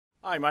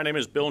Hi, my name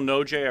is Bill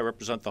Nojay. I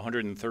represent the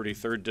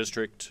 133rd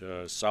District,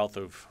 south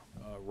of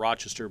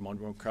Rochester,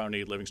 Monroe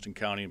County, Livingston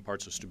County, and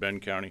parts of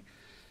Steuben County.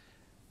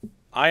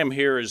 I am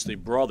here as the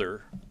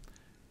brother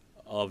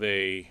of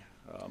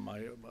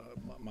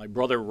my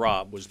brother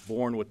Rob was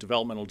born with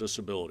developmental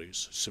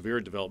disabilities, severe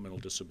developmental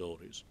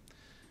disabilities,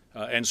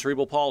 and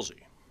cerebral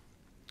palsy.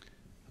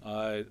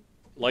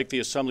 Like the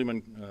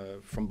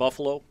Assemblyman from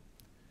Buffalo,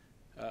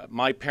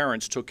 my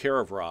parents took care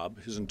of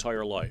Rob his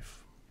entire life.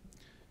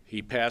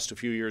 He passed a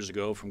few years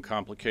ago from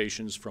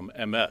complications from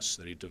MS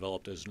that he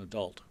developed as an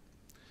adult.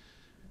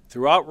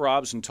 Throughout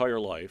Rob's entire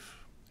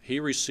life, he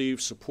received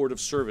supportive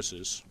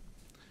services,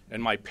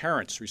 and my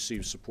parents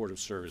received supportive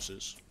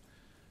services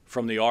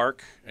from the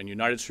ARC and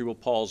United Cerebral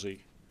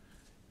Palsy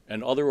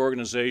and other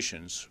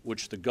organizations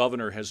which the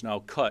governor has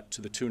now cut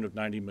to the tune of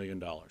 $90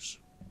 million.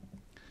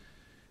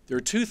 There are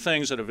two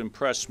things that have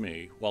impressed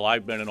me while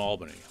I've been in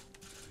Albany.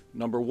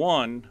 Number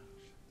one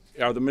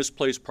are the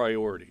misplaced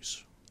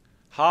priorities.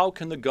 How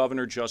can the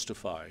governor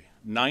justify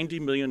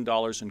 $90 million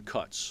in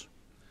cuts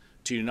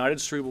to United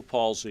Cerebral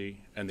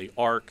Palsy and the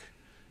ARC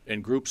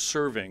and groups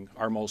serving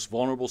our most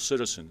vulnerable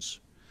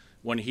citizens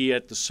when he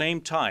at the same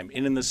time,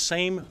 and in the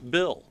same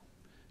bill,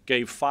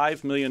 gave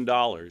 $5 million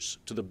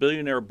to the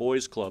Billionaire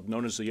Boys Club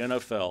known as the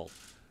NFL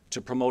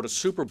to promote a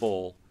Super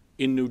Bowl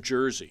in New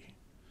Jersey?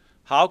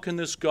 How can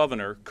this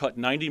governor cut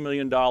 $90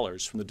 million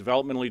from the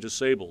developmentally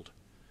disabled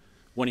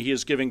when he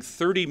is giving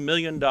 $30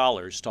 million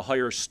to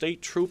hire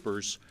state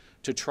troopers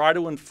to try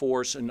to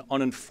enforce an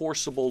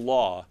unenforceable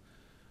law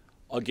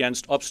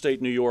against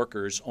upstate New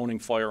Yorkers owning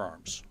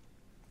firearms?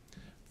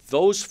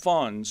 Those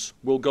funds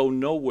will go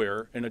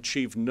nowhere and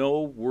achieve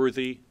no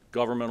worthy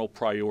governmental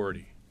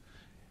priority.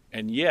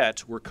 And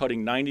yet, we're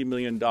cutting $90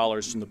 million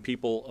from the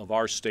people of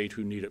our state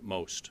who need it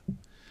most.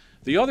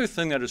 The other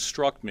thing that has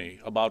struck me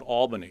about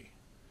Albany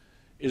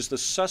is the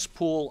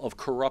cesspool of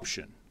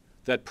corruption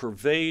that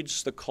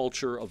pervades the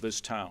culture of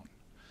this town.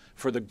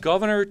 For the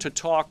governor to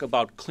talk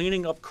about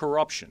cleaning up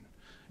corruption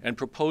and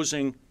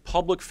proposing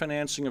public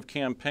financing of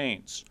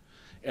campaigns,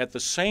 at the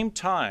same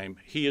time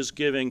he is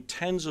giving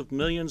tens of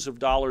millions of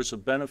dollars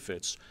of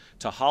benefits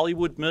to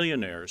Hollywood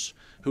millionaires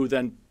who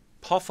then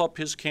puff up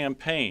his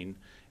campaign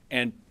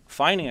and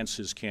finance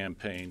his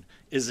campaign,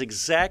 is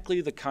exactly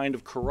the kind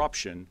of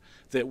corruption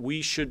that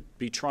we should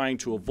be trying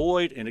to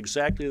avoid and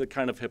exactly the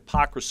kind of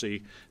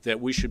hypocrisy that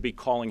we should be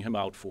calling him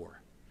out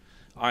for.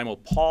 I'm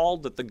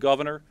appalled that the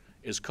governor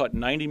has cut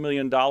 $90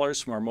 million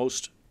from our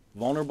most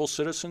vulnerable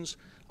citizens.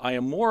 I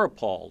am more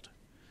appalled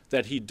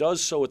that he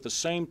does so at the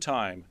same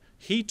time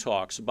he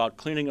talks about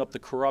cleaning up the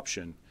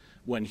corruption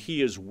when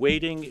he is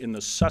wading in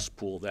the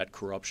cesspool of that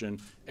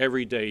corruption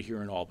every day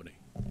here in Albany.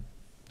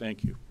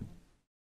 Thank you.